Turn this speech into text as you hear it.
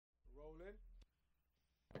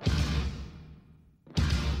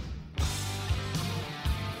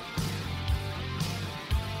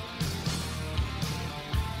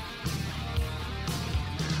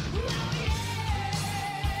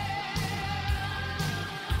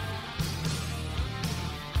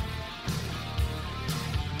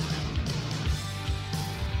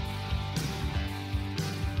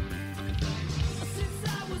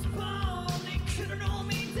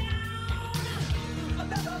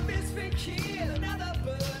misfit kid, another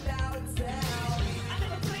burned out town. I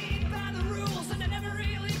never played by the rules and I never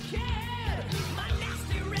really cared. My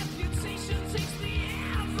nasty reputation takes me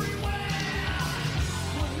everywhere.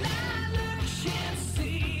 When I look and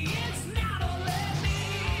see, it's not only me.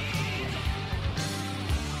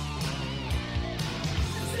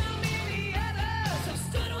 So many others have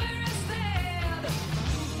stood where I stand.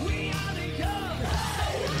 We are the young,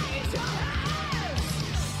 white eyes.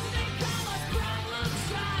 They call us problem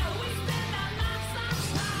child. We spend our lives on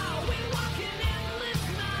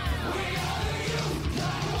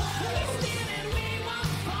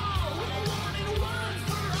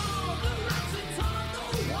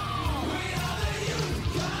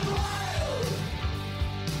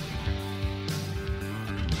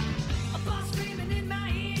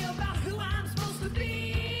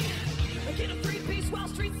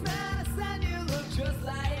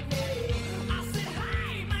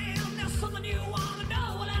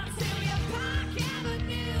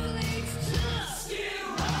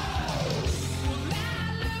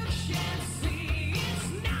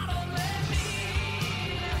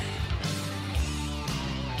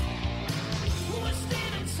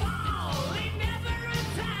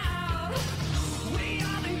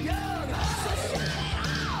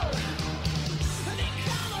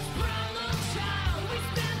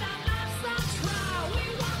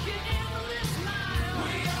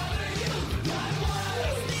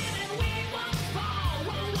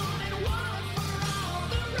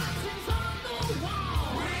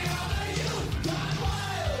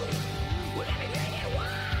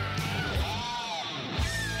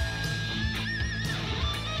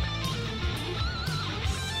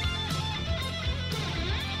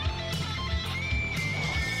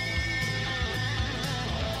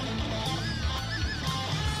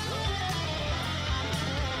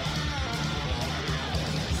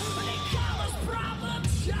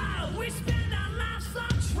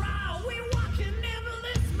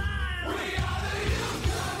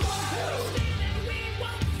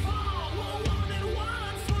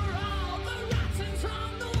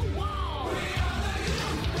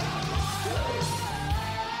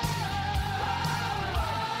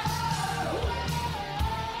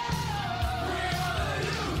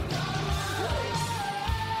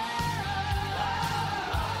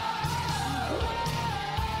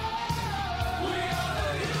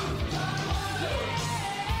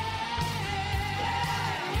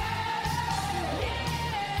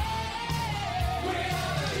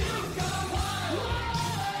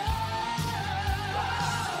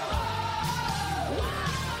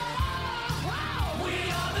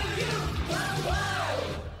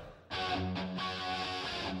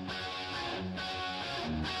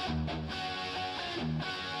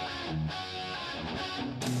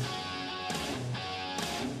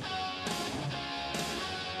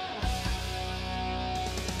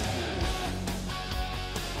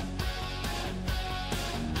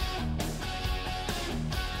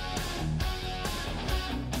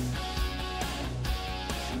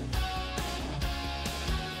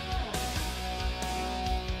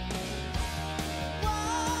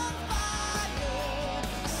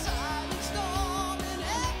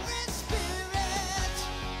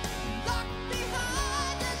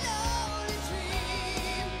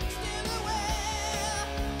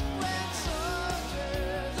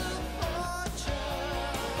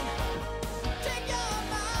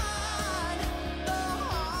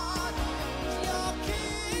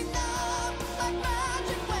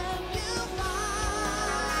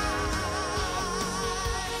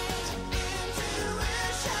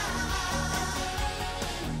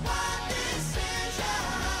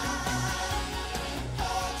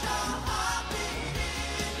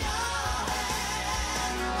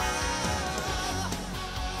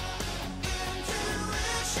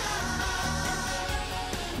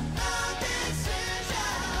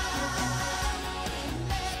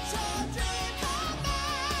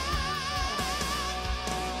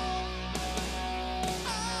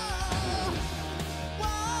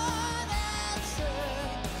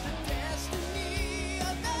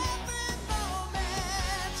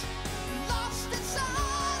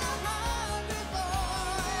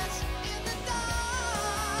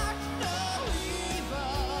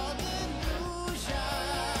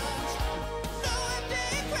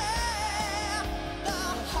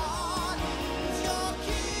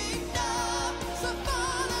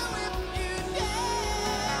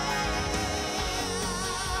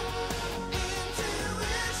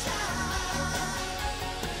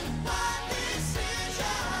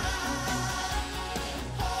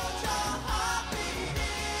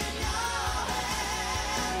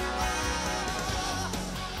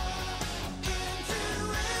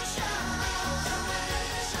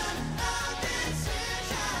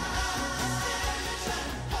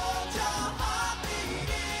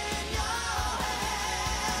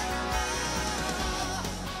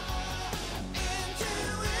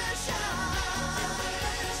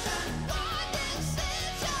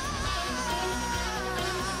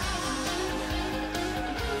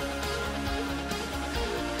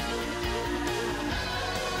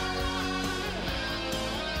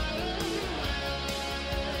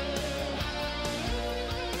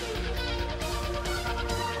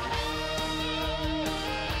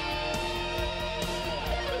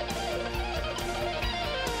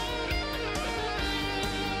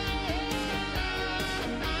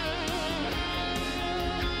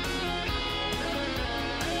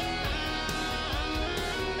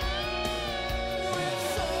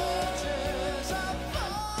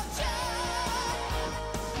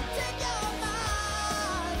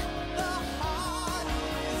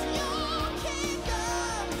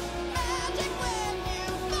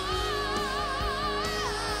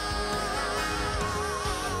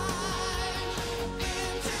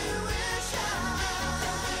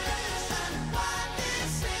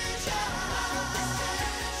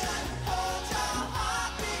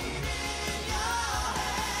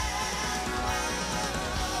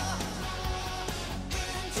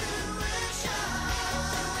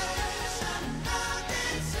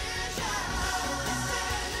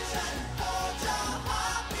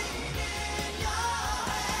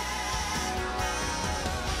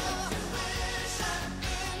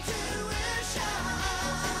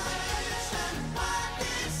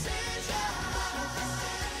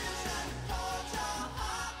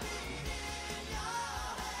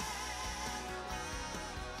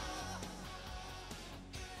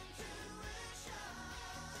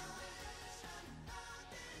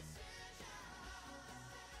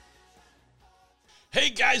Hey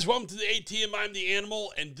guys, welcome to the ATM. I'm the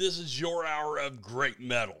Animal, and this is your hour of great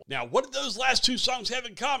metal. Now, what did those last two songs have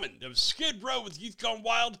in common? It was Skid Row with Youth Gone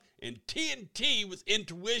Wild and TNT with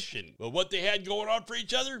Intuition. But what they had going on for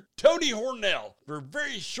each other? Tony Hornell. For a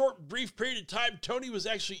very short, brief period of time, Tony was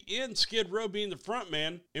actually in Skid Row being the front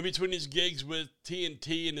man in between his gigs with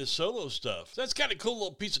TNT and his solo stuff. So that's kind of cool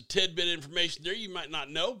little piece of tidbit information there you might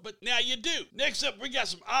not know, but now you do. Next up, we got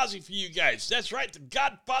some Ozzy for you guys. That's right, the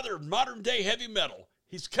godfather of modern day heavy metal.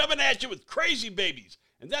 He's coming at you with Crazy Babies.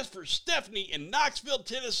 And that's for Stephanie in Knoxville,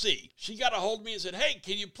 Tennessee. She got a hold of me and said, hey,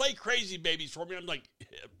 can you play Crazy Babies for me? I'm like,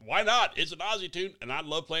 why not? It's an Ozzy tune, and I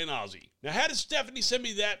love playing Ozzy. Now, how did Stephanie send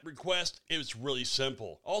me that request? It was really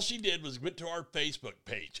simple. All she did was went to our Facebook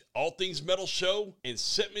page, All Things Metal Show, and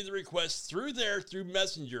sent me the request through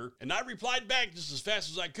Messenger, and I replied back just as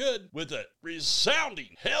fast as I could with a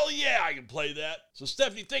resounding, hell yeah, I can play that. So,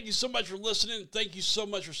 Stephanie, thank you so much for listening. Thank you so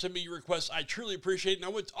much for sending me your requests. I truly appreciate it, and I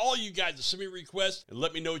want all you guys to send me requests and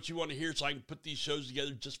let me know what you want to hear so I can put these shows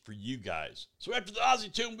together just for you guys. So, after the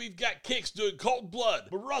Ozzy tune, we've got Kix doing Cold Blood,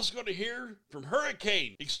 but we're also going to hear from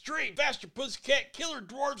Hurricane, Extreme, Faster Pussycat, Killer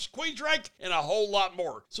Dwarfs, Queensryche, and a whole lot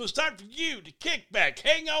more. So it's time for you to kick back,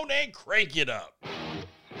 hang on, and crank it up.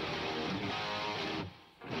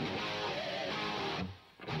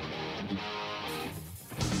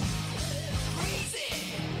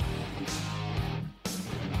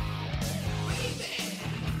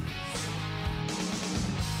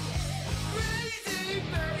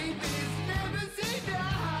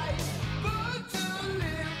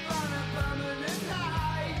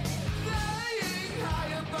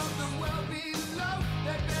 Well below,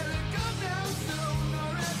 they better come down soon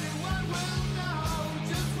or everyone will know.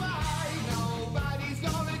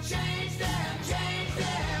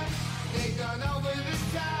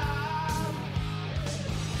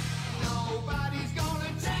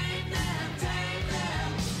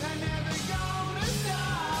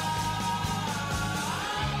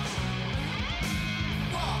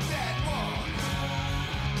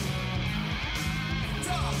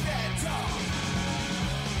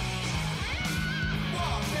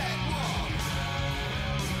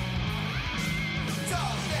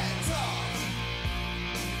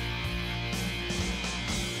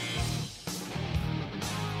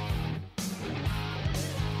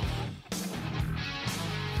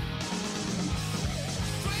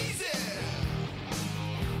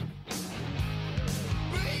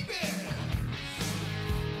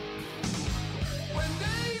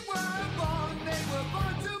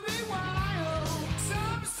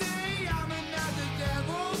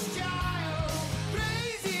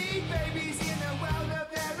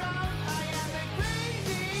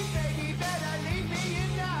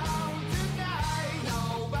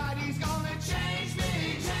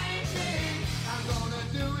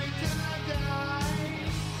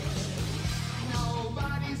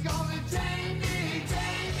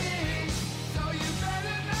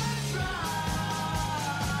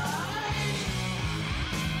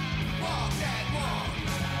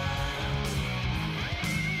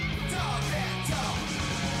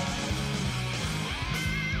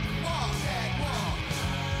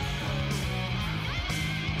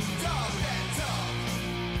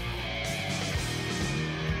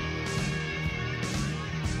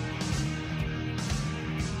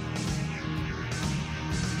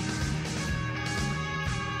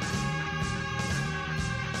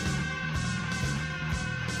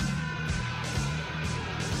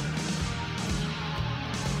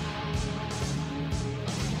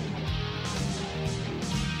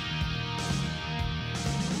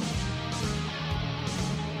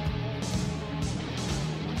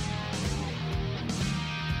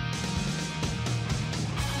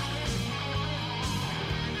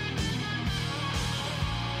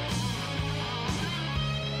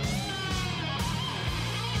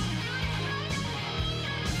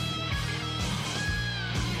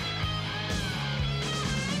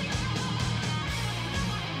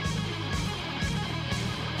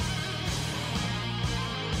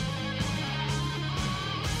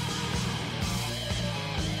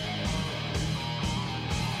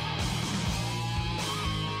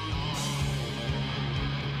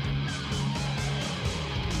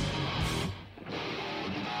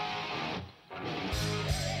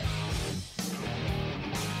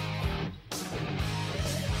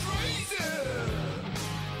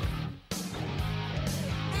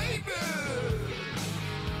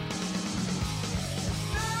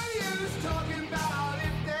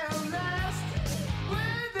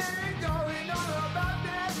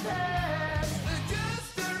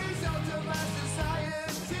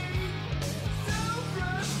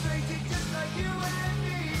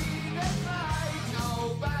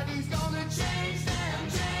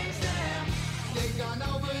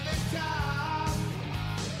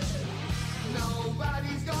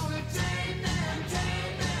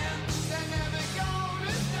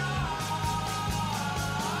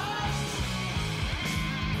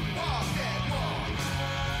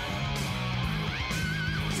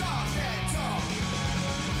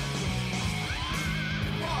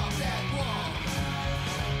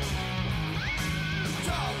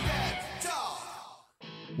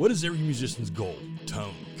 What is every musician's goal?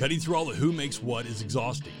 Tone. Cutting through all the who makes what is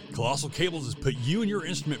exhausting. Colossal Cables has put you and your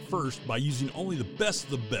instrument first by using only the best of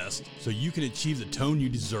the best so you can achieve the tone you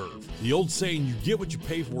deserve. The old saying, you get what you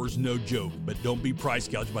pay for, is no joke, but don't be price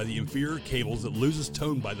gouged by the inferior cables that loses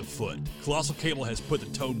tone by the foot. Colossal Cable has put the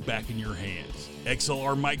tone back in your hands.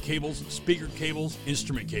 XLR mic cables, speaker cables,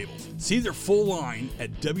 instrument cables. See their full line at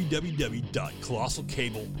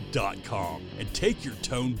www.colossalcable.com and take your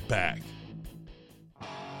tone back.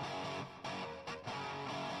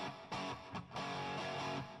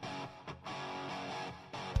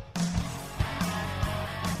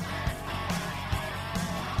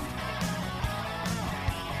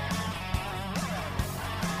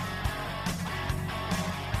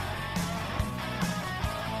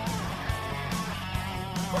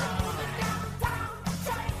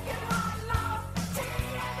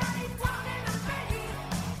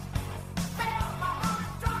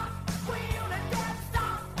 We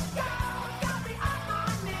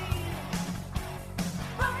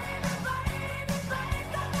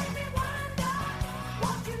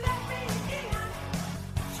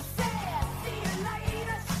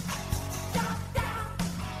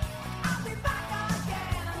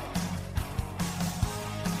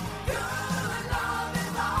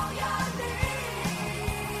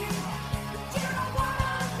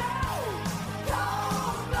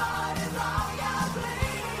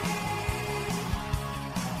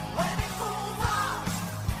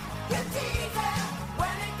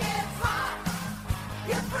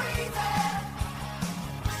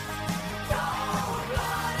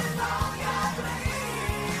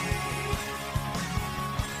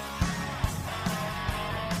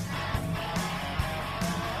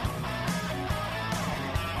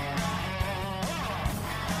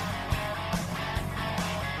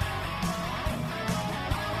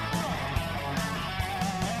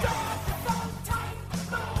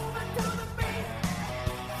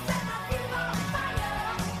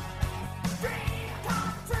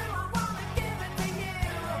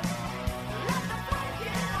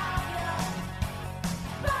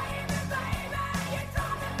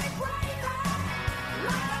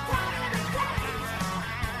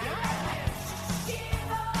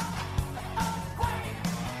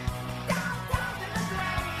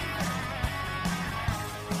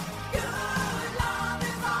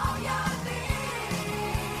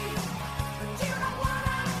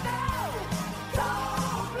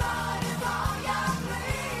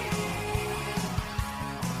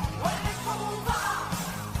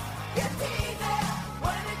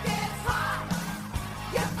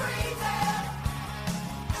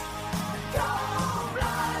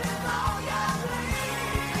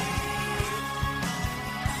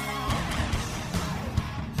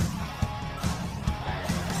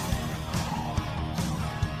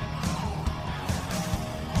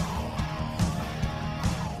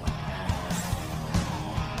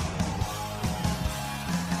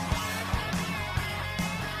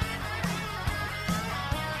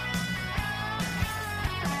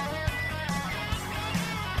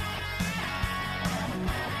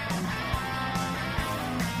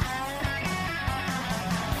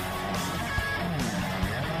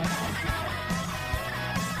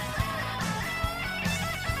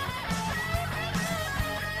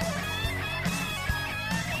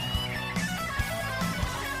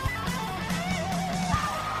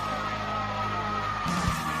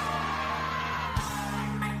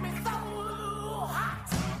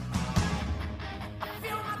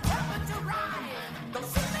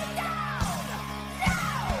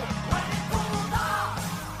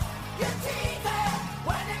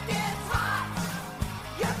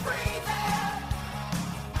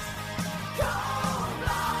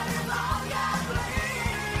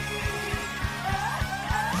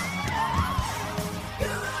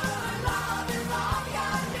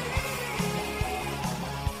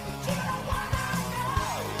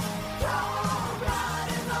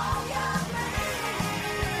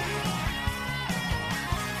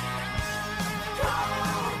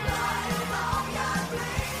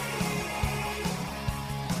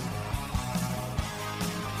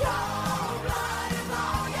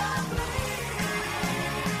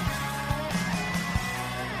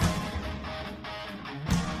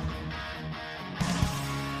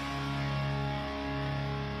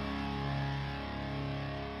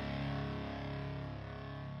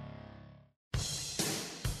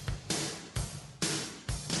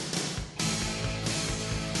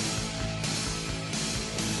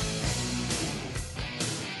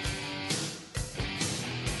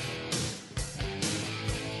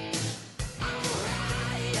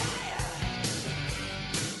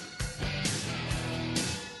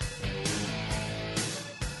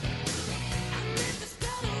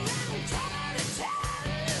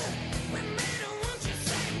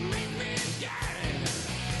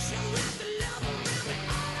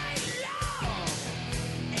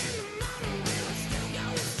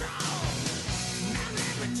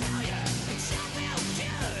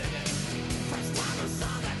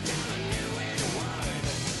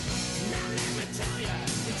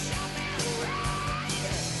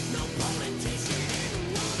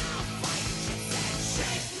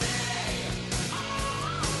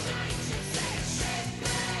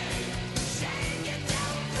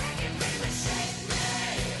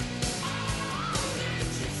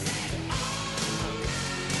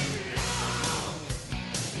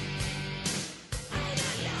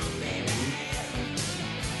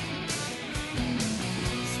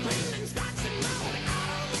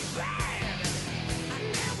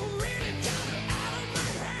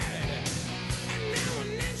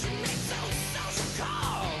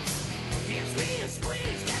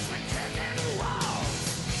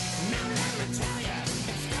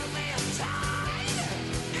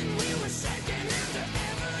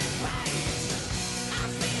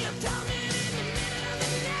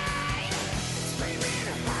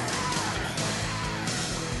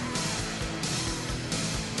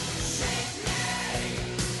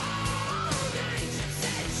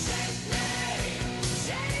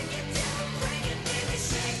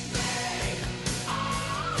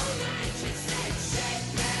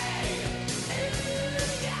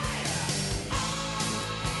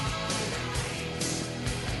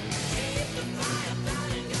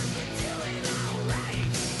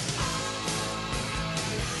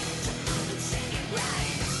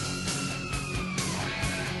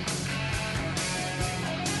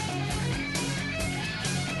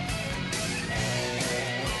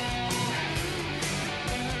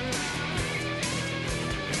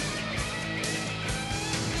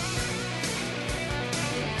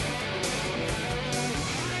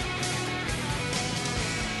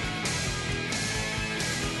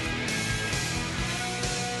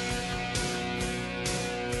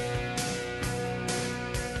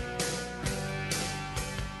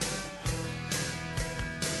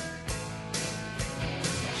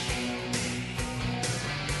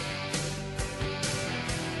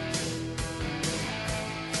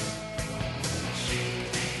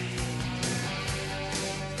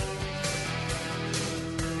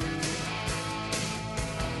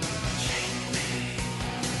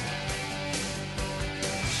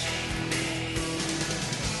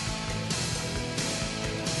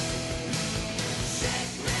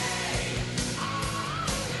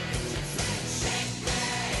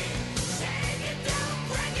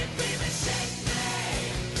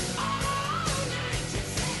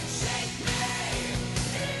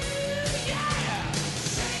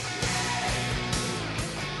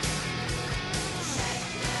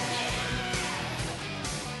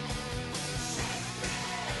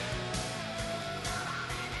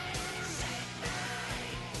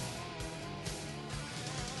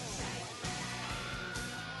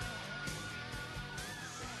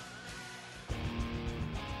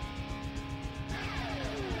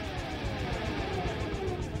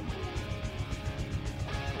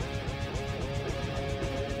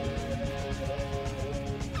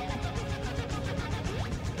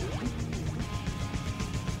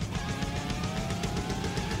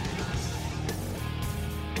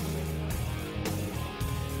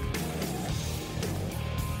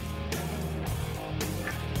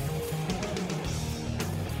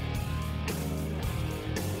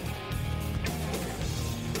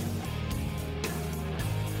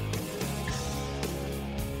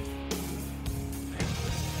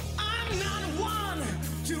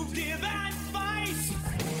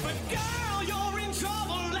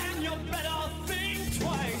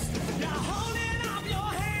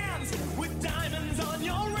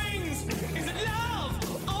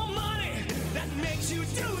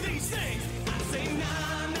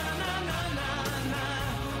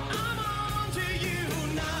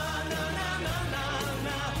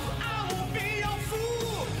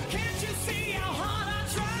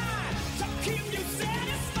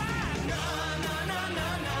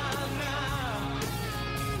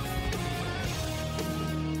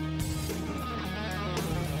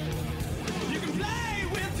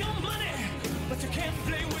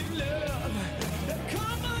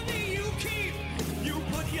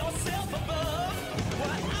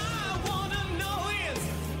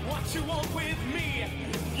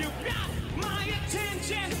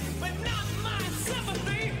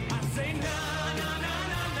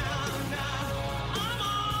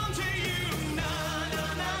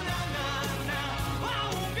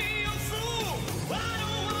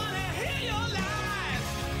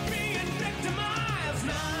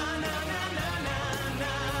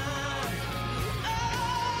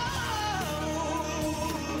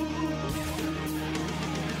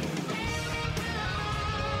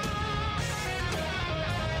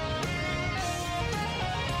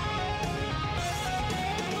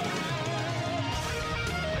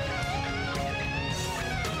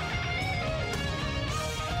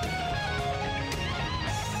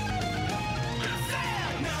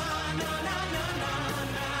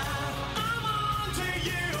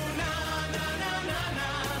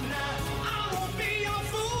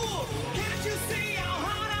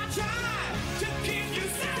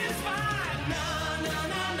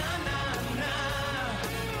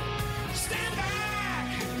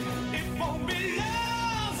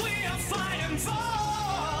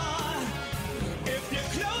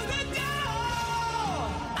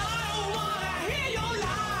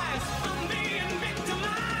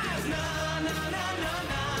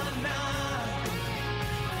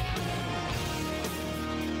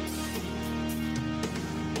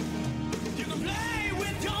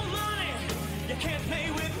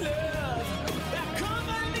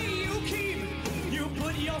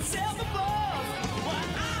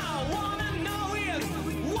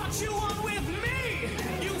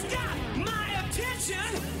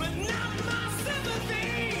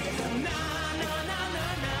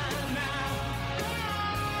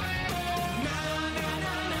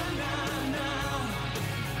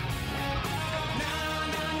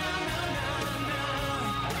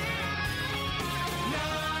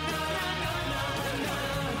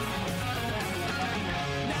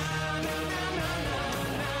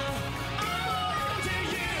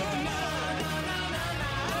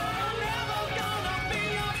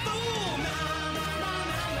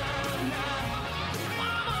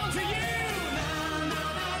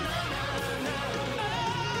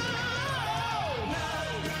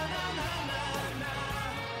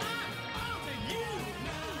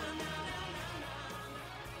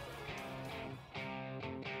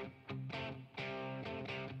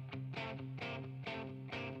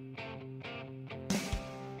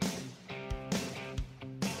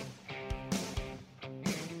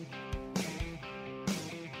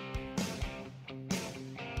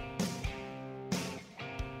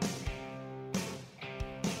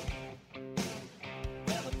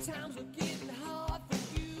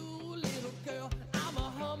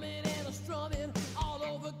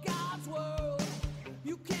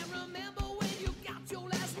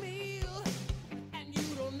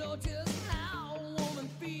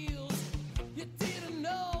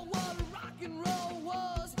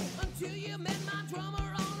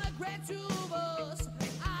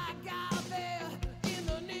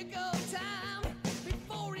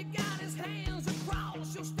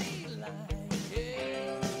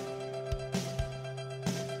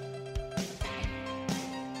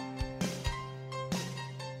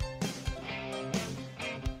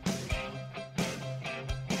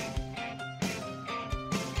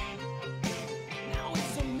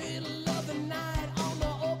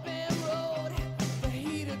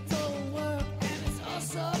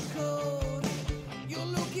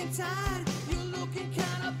tied, you're looking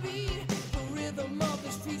kinda beat. The rhythm of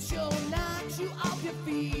the street show knocks you off your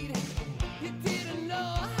feet. You didn't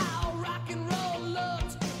know how rock and roll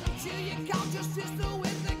looked until you caught your sister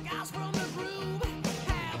with the guys from the groove.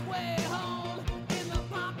 Halfway home in the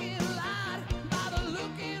parking lot, by the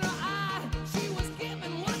look in her eye, she was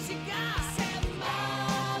giving what she got. Said,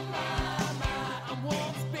 my, I'm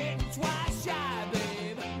once bitten, twice shy,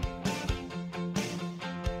 babe.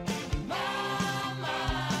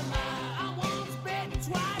 I'm once bitten,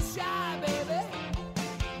 twice shy, baby.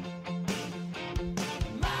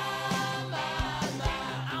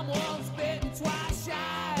 I'm once bitten, twice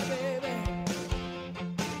shy, baby.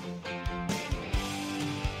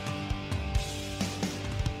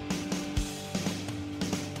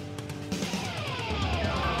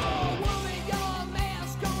 Oh, woman, you're a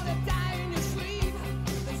mess, gonna die in your sleep.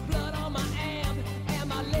 There's blood on my amp and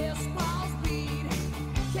my Les Paul's beat.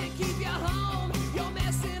 Can't keep you home, you're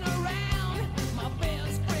messing around. My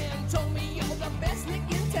best friend told me you're the best lick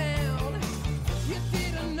in town. You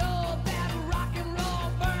didn't know that rock and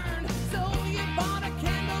roll burned, so you bought a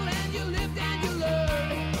candle and you lived and you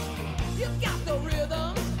learned. You got the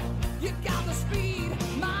rhythm, you got the speed.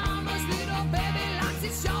 Mama's little baby likes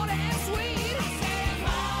it short and sweet. I said,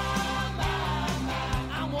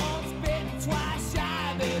 I'm once bitten, twice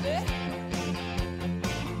shy, baby.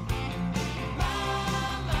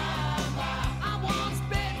 I'm once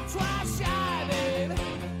bitten, twice shy, baby.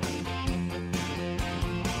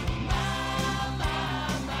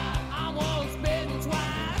 I'm once bitten,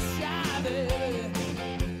 twice shy, baby.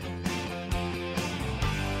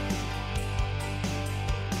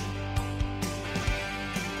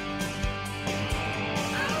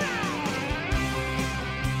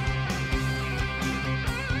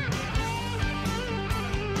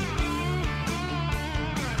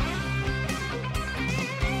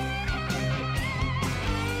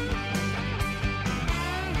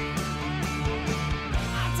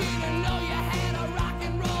 I didn't know you had a rock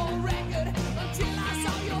and roll record until I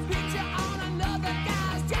saw your picture on another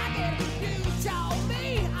guy's jacket. You told me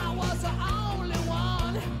I was the only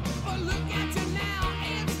one, but look at you now,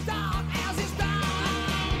 it's dark as it's dawn.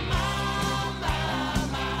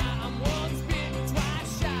 I'm once bitten,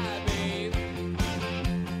 twice shy, babe.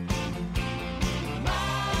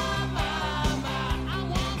 I'm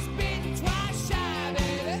once bitten, twice shy,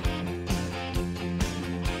 baby.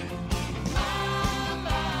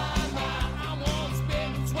 I'm once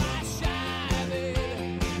bitten, twice shy, baby.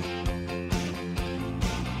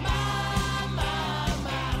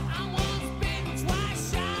 I'm once bitten, twice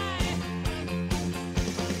shy.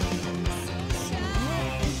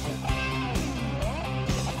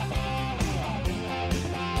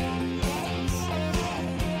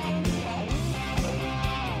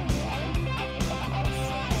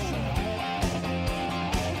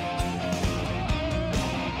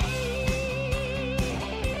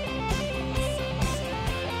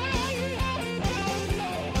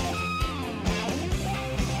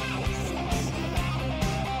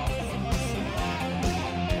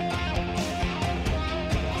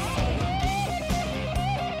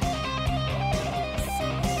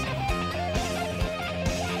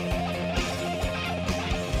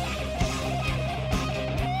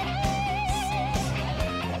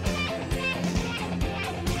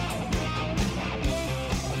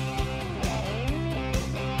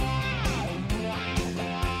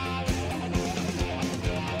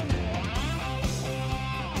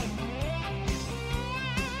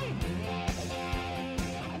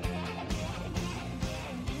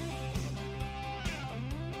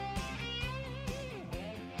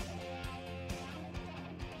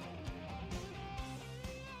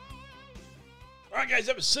 All right, guys,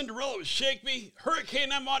 that was Cinderella with Shake Me.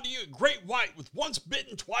 Hurricane, I'm on to you. Great White with Once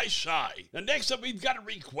Bitten, Twice Shy. Now, next up, we've got a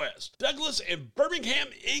request. Douglas in Birmingham,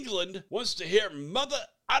 England wants to hear Mother,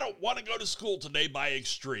 I Don't Want to Go to School Today by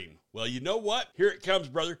Extreme. Well, you know what? Here it comes,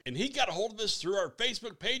 brother. And he got a hold of us through our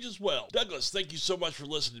Facebook page as well. Douglas, thank you so much for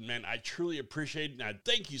listening, man. I truly appreciate it. And I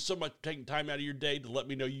thank you so much for taking time out of your day to let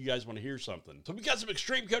me know you guys want to hear something. So we got some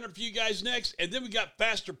Extreme coming up for you guys next. And then we got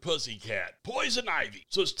Faster Pussycat, Poison Ivy.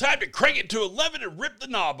 So it's time to crank it to 11 and rip the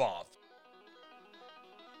knob off.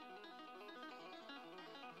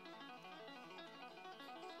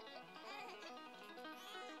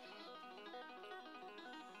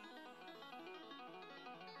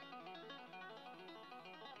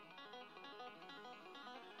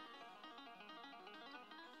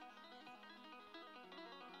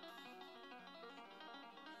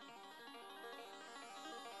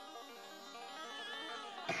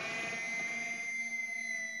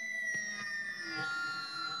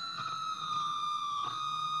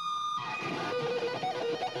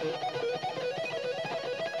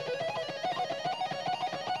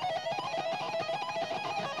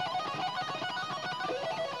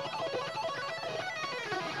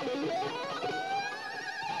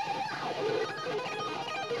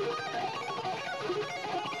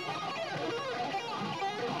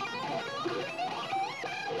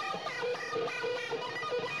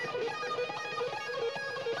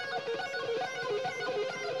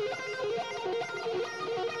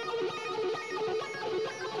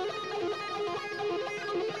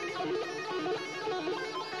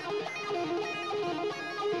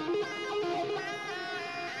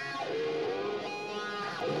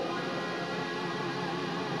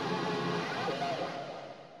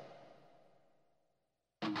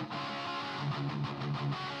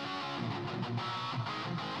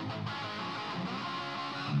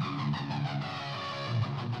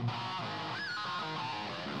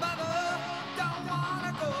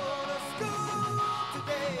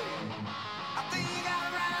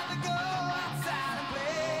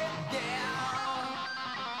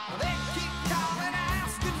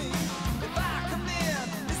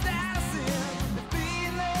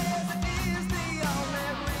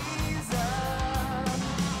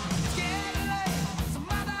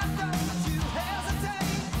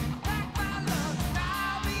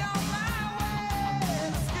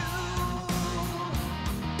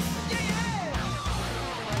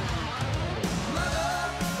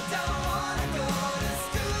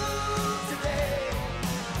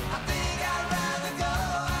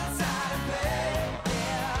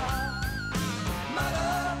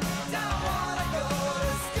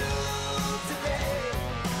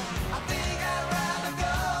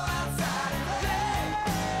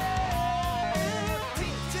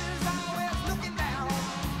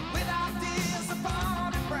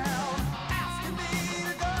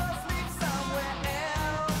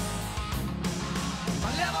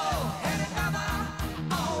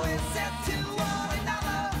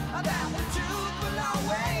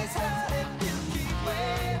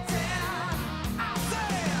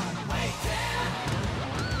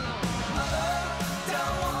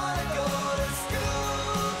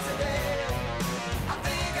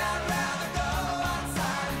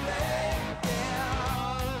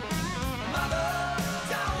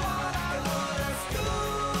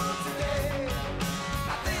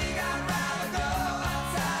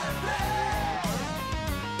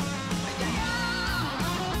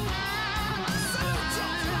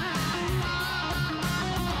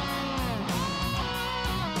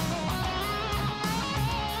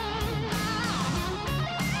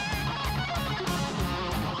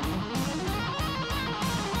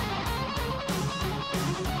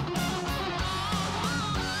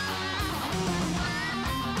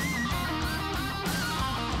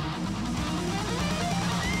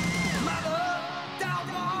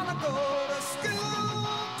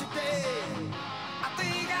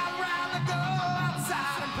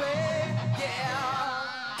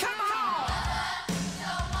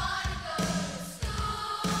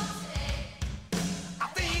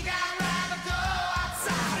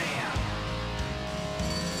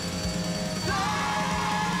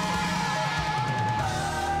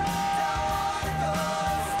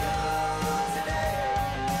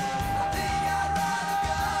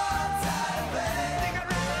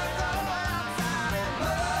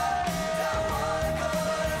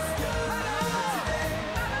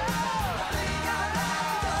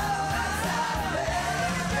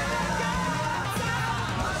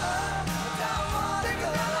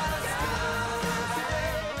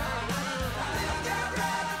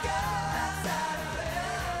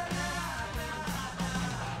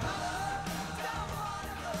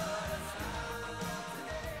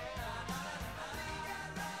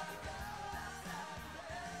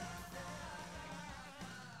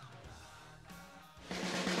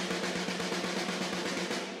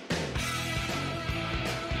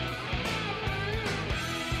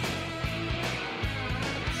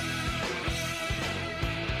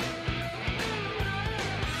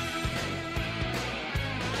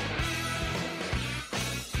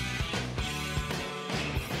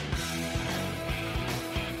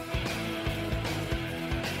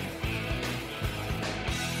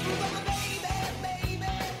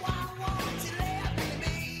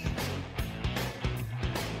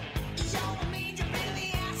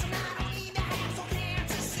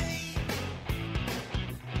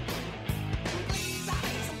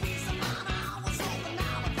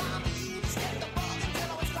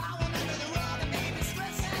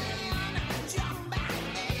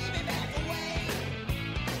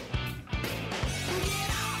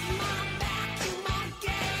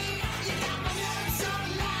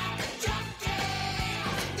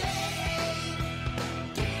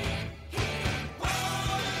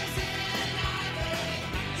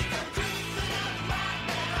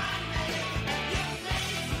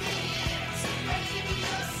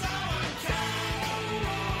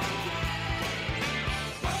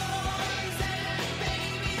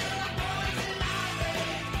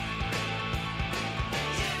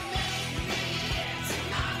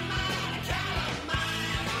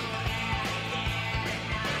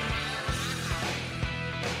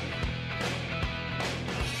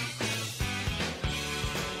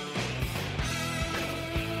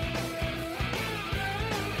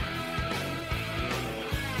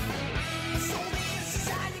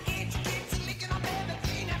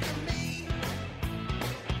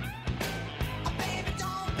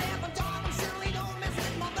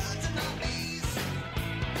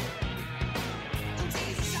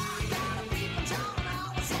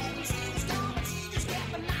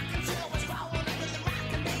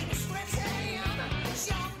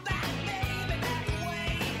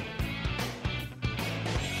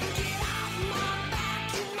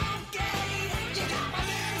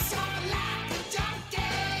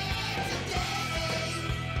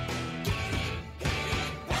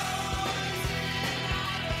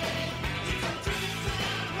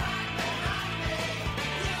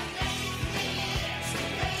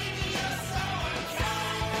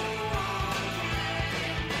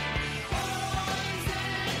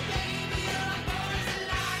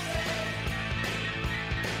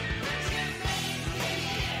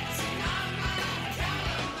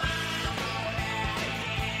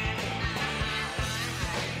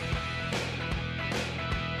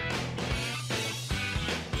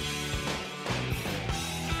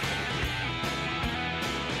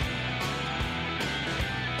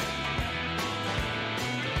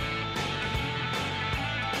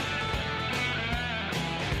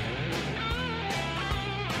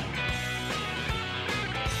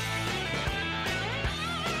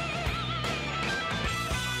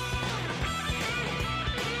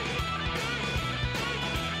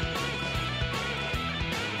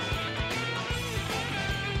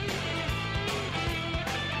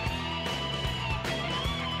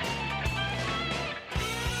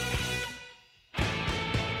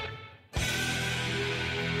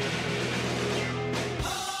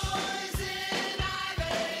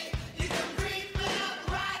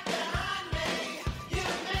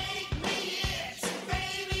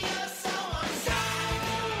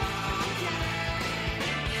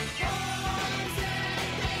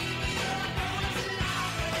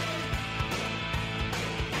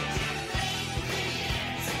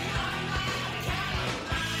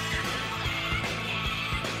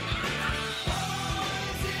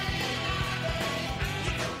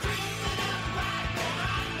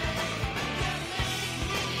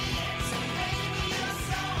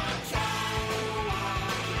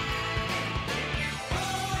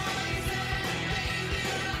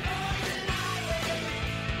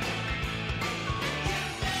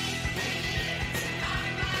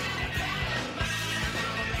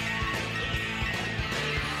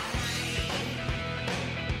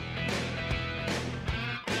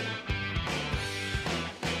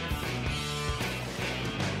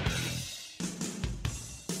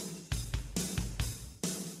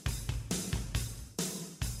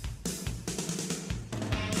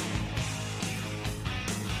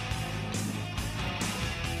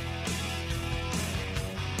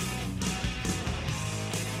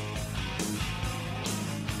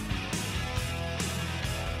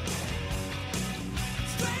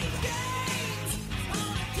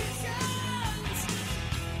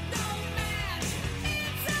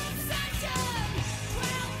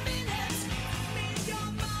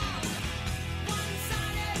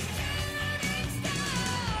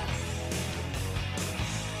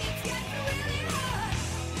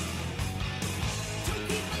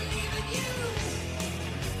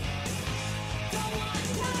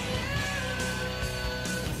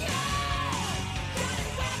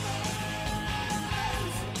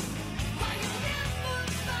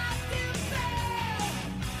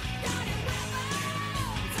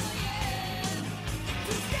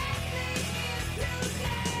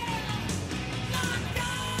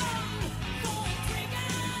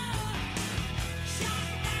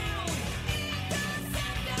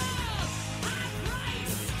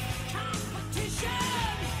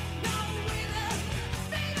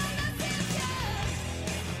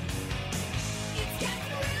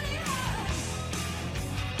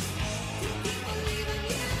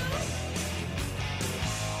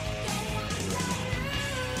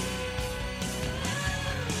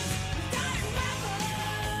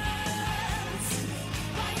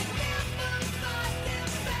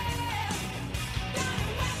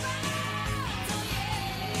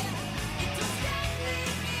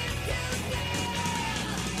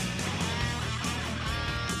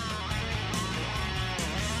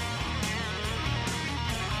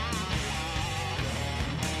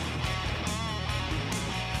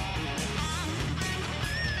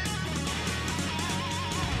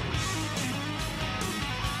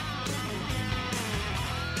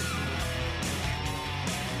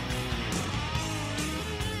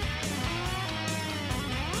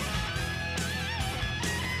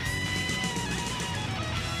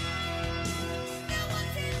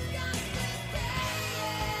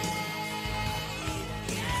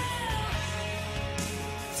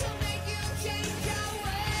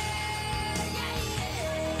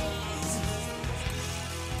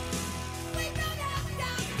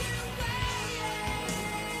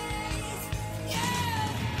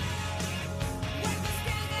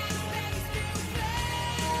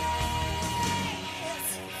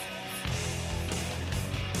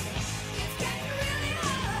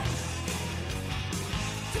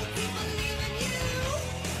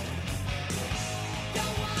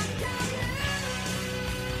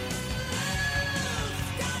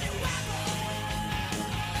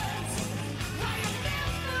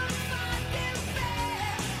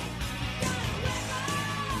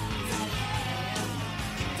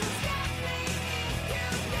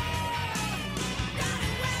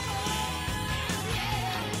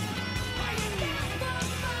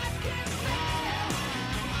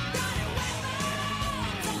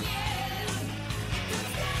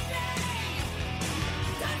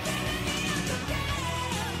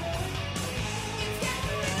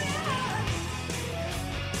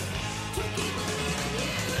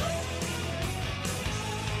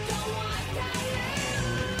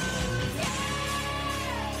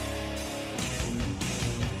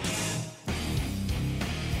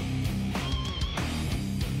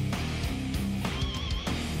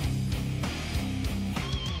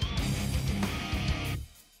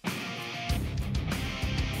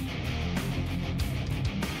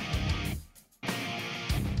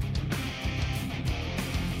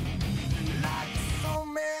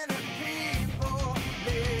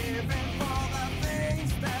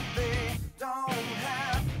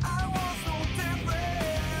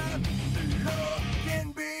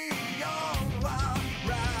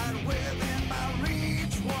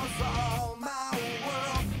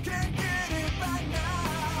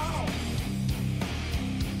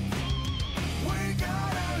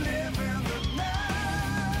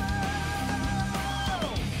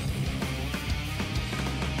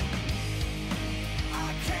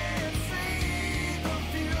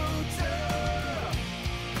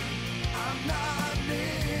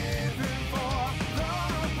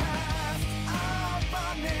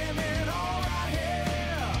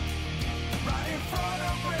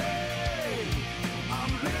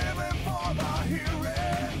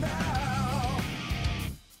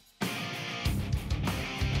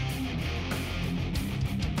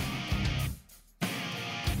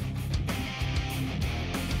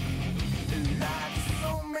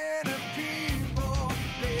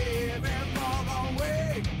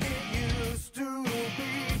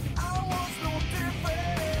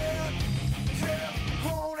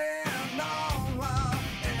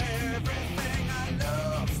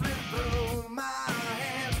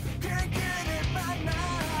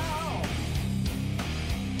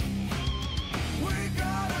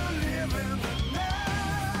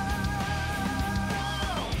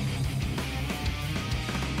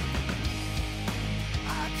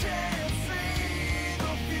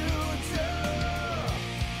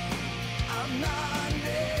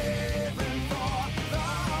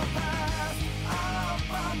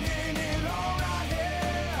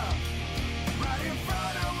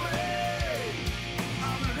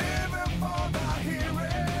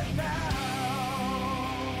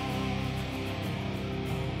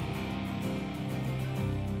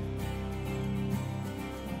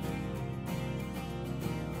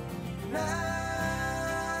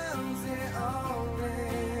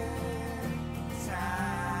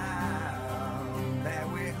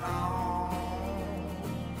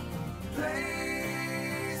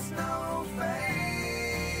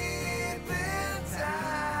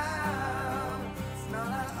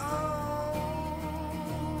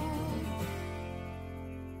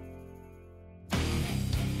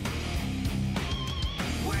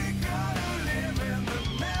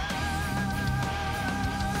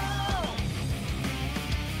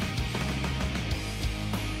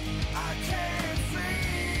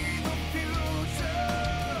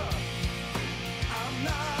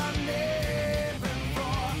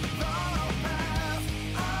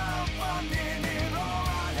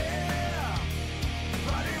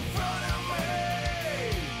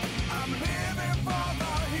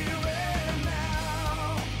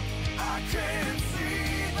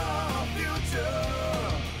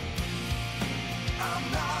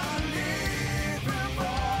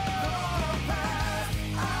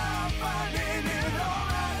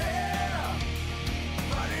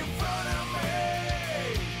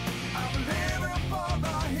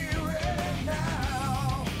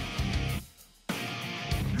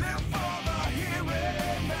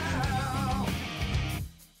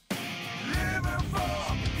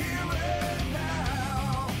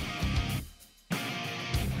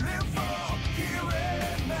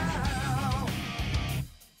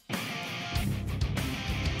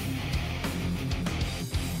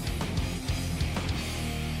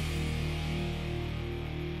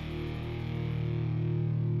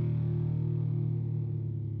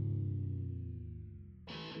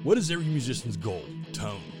 What is every musician's goal?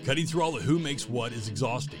 Tone. Cutting through all the who makes what is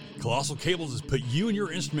exhausting. Colossal Cables has put you and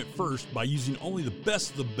your instrument first by using only the best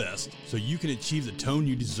of the best so you can achieve the tone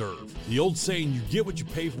you deserve. The old saying, you get what you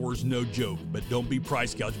pay for, is no joke, but don't be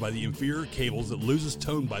price gouged by the inferior cables that loses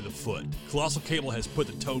tone by the foot. Colossal Cable has put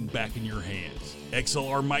the tone back in your hands.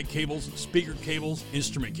 XLR mic cables, speaker cables,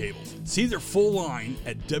 instrument cables. See their full line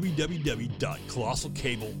at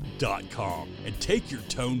www.colossalcable.com and take your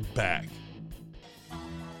tone back.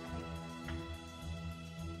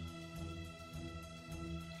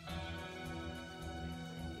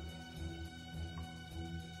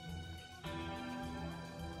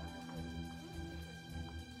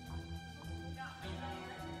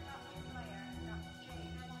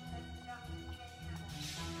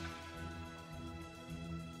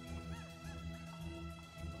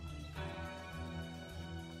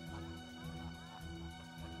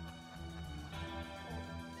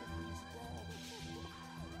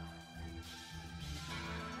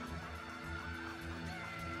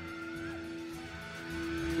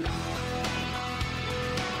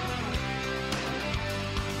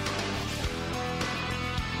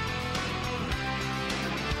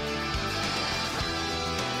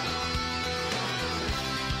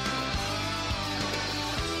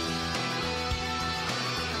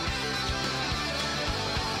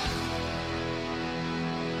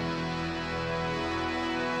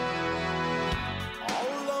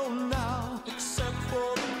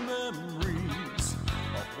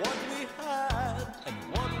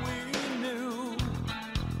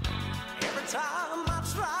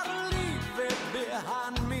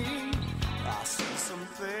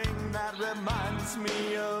 Reminds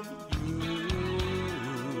me of you.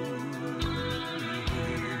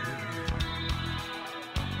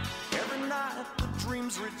 Every night the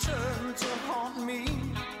dreams return to haunt me.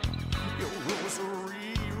 Your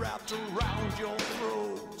rosary wrapped around your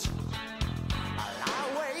throat. I lie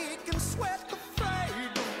awake and sweat,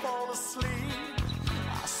 afraid to fall asleep.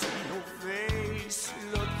 I see your face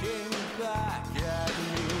looking back at me.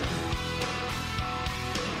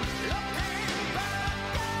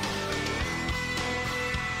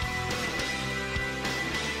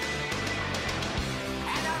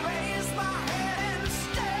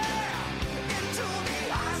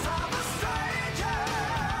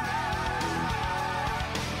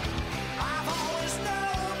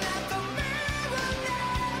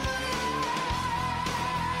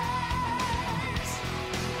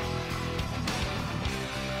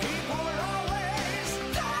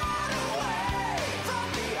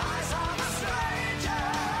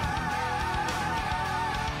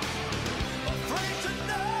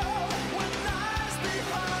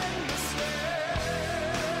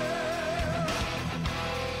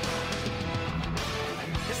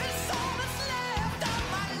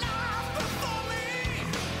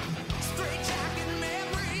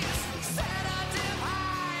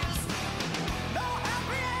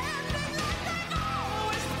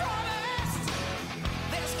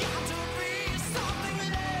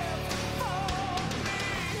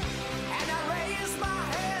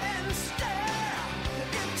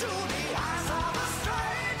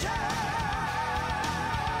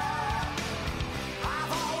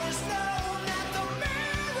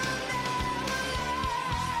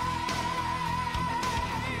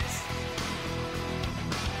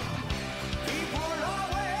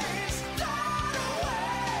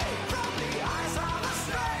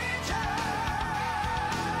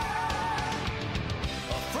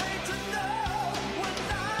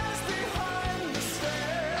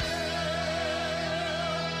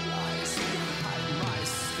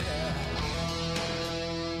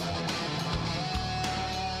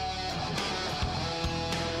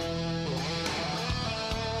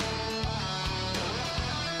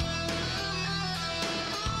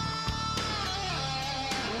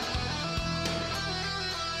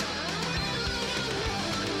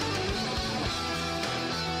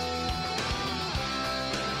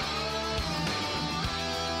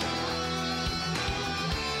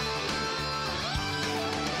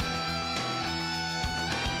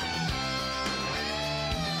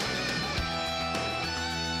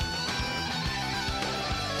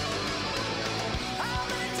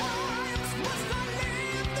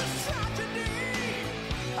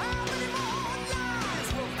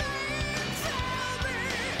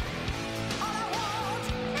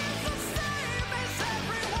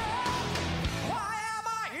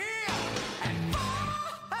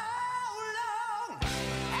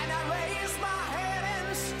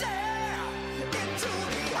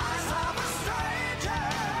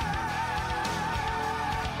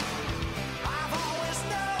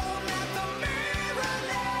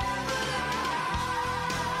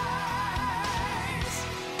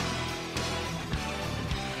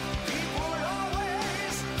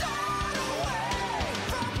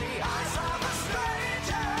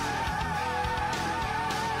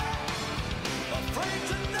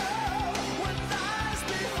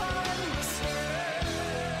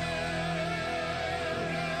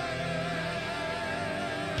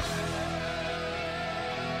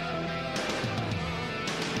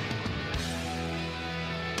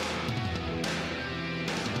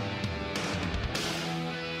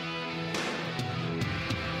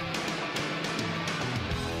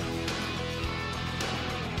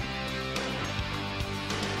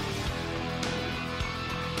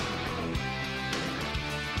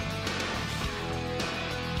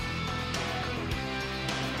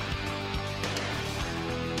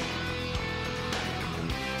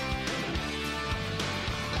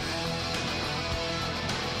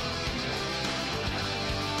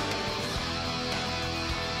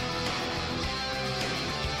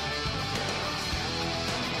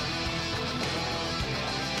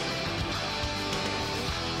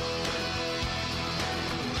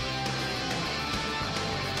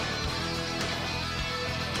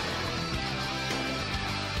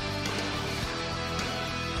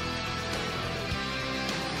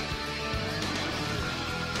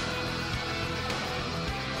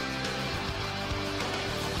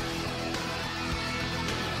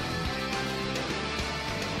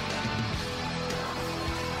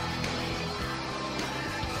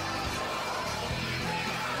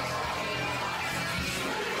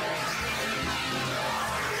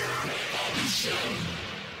 I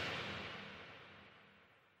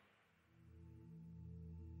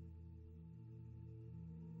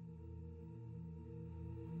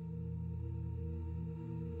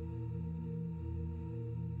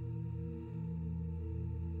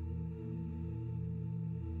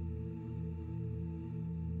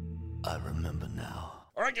remember now.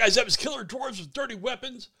 All right, guys, that was Killer Dwarves with Dirty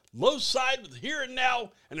Weapons, Low Side with Here and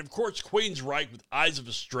Now, and of course, Queensryche with Eyes of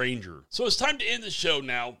a Stranger. So it's time to end the show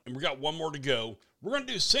now, and we got one more to go. We're going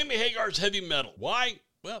to do Sammy Hagar's Heavy Metal. Why?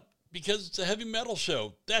 Well, because it's a heavy metal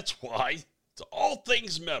show. That's why. It's all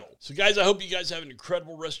things metal. So, guys, I hope you guys have an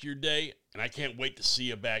incredible rest of your day, and I can't wait to see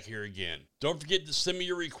you back here again. Don't forget to send me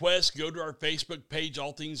your requests. Go to our Facebook page,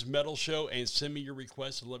 All Things Metal Show, and send me your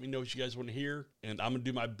requests and let me know what you guys want to hear. And I'm going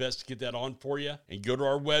to do my best to get that on for you. And go to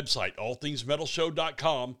our website,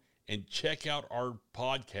 allthingsmetalshow.com, and check out our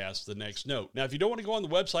podcast, The Next Note. Now, if you don't want to go on the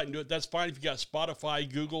website and do it, that's fine. If you got Spotify,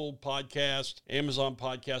 Google Podcast, Amazon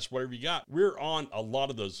Podcast, whatever you got, we're on a lot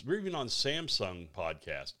of those. We're even on Samsung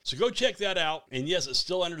Podcast. So go check that out. And yes, it's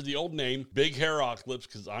still under the old name, Big Hairoclips,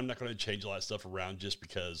 because I'm not going to change a lot of stuff around just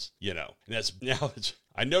because, you know. And that's now,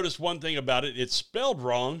 I noticed one thing about it. It's spelled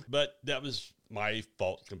wrong, but that was my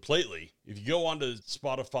fault completely. If you go onto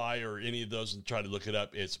Spotify or any of those and try to look it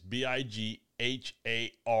up, it's BIGHAROCOLYPS.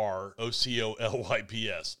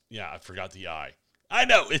 Yeah, I forgot the I. I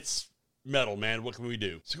know, it's metal, man. What can we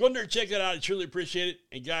do? So go in there and check that out. I truly appreciate it.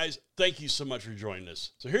 And guys, thank you so much for joining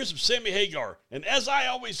us. So here's some Sammy Hagar. And as I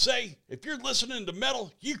always say, if you're listening to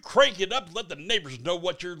metal, you crank it up and let the neighbors know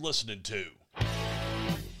what you're listening to.